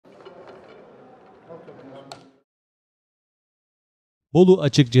Bolu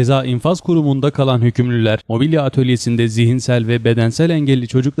Açık Ceza İnfaz Kurumu'nda kalan hükümlüler, mobilya atölyesinde zihinsel ve bedensel engelli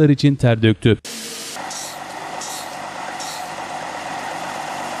çocuklar için ter döktü.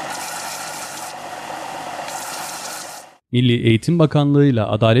 Milli Eğitim Bakanlığı ile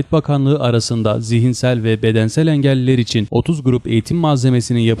Adalet Bakanlığı arasında zihinsel ve bedensel engelliler için 30 grup eğitim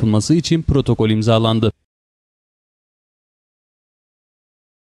malzemesinin yapılması için protokol imzalandı.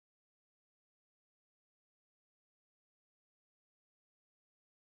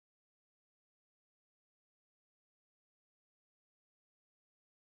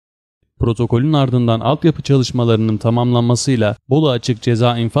 Protokolün ardından altyapı çalışmalarının tamamlanmasıyla Bolu Açık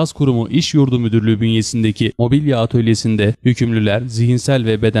Ceza İnfaz Kurumu İş Yurdu Müdürlüğü bünyesindeki mobilya atölyesinde hükümlüler, zihinsel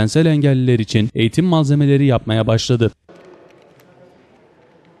ve bedensel engelliler için eğitim malzemeleri yapmaya başladı.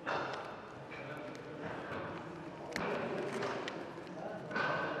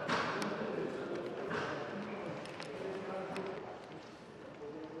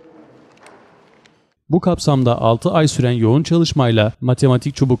 Bu kapsamda 6 ay süren yoğun çalışmayla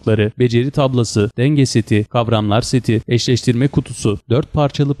matematik çubukları, beceri tablası, denge seti, kavramlar seti, eşleştirme kutusu, 4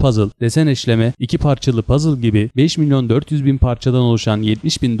 parçalı puzzle, desen eşleme, 2 parçalı puzzle gibi 5.400.000 parçadan oluşan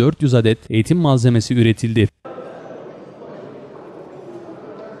 70.400 adet eğitim malzemesi üretildi.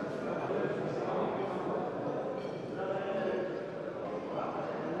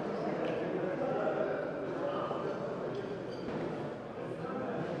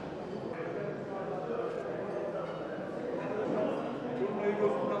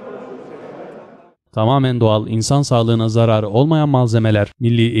 Tamamen doğal, insan sağlığına zararı olmayan malzemeler,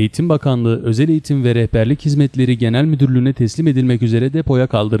 Milli Eğitim Bakanlığı Özel Eğitim ve Rehberlik Hizmetleri Genel Müdürlüğü'ne teslim edilmek üzere depoya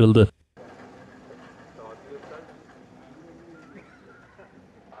kaldırıldı.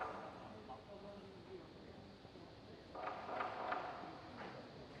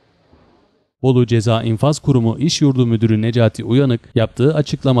 Bolu Ceza İnfaz Kurumu İş Yurdu Müdürü Necati Uyanık yaptığı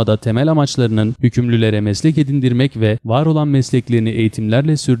açıklamada temel amaçlarının hükümlülere meslek edindirmek ve var olan mesleklerini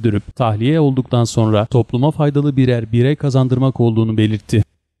eğitimlerle sürdürüp tahliye olduktan sonra topluma faydalı birer birey kazandırmak olduğunu belirtti.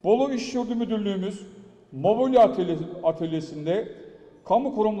 Bolu İş Yurdu Müdürlüğümüz mobilya atölyesinde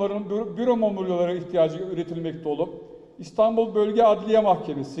kamu kurumlarının büro mobilyalara ihtiyacı üretilmekte olup İstanbul Bölge Adliye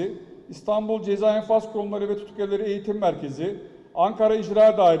Mahkemesi, İstanbul Ceza İnfaz Kurumları ve Tutukluları Eğitim Merkezi, Ankara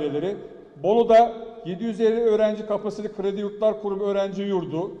İcra Daireleri, Bolu'da 750 öğrenci kapasiteli Kredi Yurtlar Kurumu Öğrenci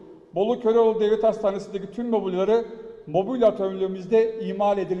Yurdu, Bolu Köroğlu Devlet Hastanesi'ndeki tüm mobilyaları mobilya atölyemizde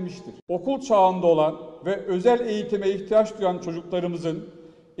imal edilmiştir. Okul çağında olan ve özel eğitime ihtiyaç duyan çocuklarımızın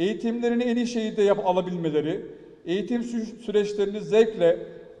eğitimlerini en iyi şekilde alabilmeleri, eğitim süreçlerini zevkle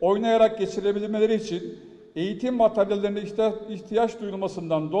oynayarak geçirebilmeleri için eğitim materyallerine ihtiyaç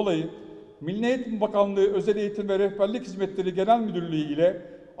duyulmasından dolayı Milli Eğitim Bakanlığı Özel Eğitim ve Rehberlik Hizmetleri Genel Müdürlüğü ile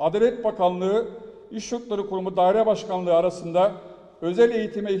Adalet Bakanlığı İş Yurtları Kurumu Daire Başkanlığı arasında özel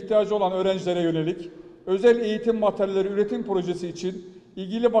eğitime ihtiyacı olan öğrencilere yönelik özel eğitim materyalleri üretim projesi için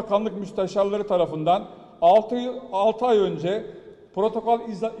ilgili bakanlık müsteşarları tarafından 6 ay önce protokol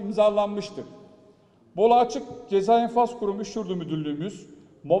imzalanmıştır. Bolu Açık Ceza İnfaz Kurumu İş Yurdu Müdürlüğümüz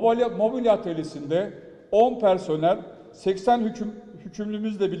mobilya atölyesinde 10 personel, 80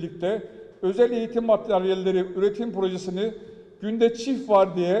 hükümlümüzle birlikte özel eğitim materyalleri üretim projesini günde çift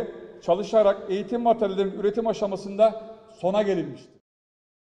vardiya çalışarak eğitim materyallerinin üretim aşamasında sona gelinmiştir.